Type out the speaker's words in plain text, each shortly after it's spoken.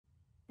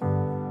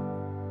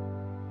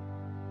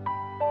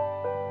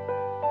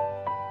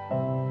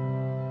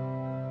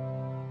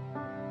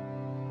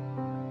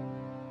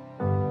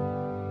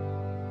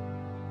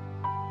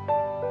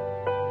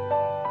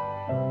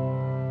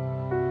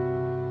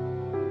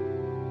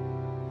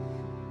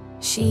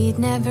She'd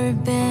never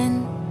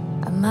been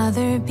a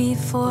mother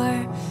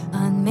before,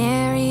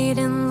 unmarried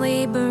and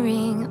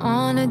laboring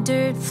on a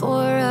dirt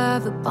floor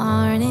of a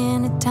barn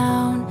in a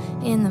town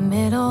in the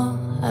middle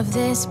of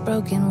this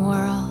broken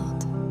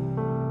world.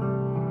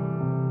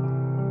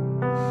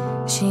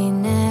 She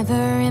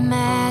never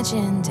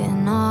imagined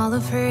in all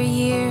of her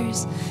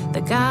years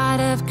the God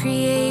of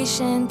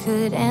creation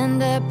could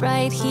end up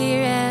right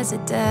here as a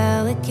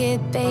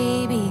delicate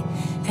baby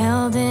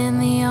held in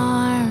the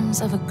arms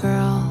of a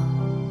girl.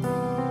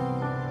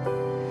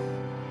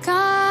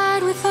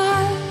 God with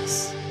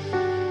us,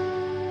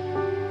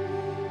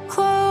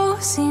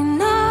 close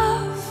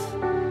enough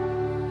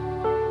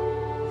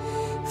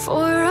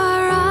for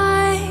our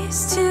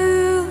eyes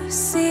to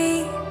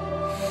see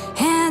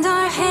and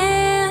our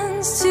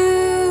hands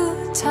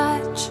to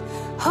touch.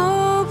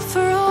 Hope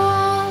for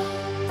all,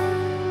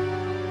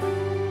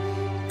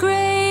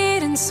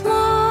 great and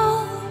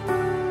small.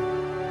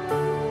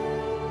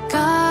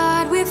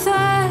 God with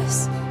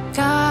us,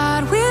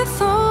 God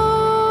with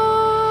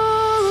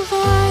all of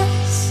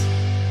us.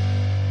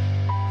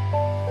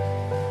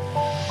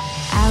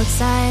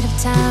 Outside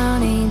of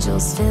town,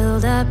 angels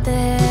filled up the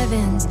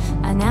heavens,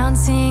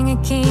 announcing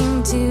a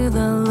king to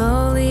the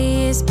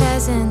lowliest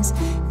peasants.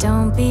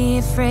 Don't be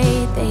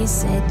afraid, they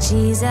said,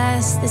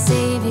 Jesus the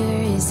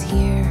Savior is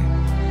here.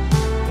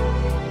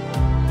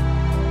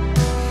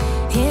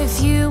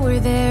 If you were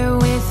there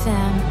with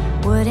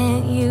them,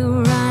 wouldn't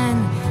you run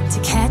to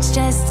catch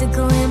just a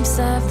glimpse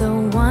of the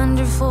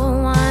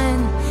wonderful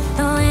one,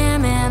 the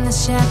Lamb and the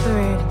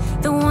Shepherd,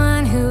 the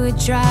one who would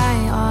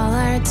dry all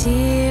our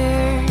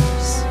tears?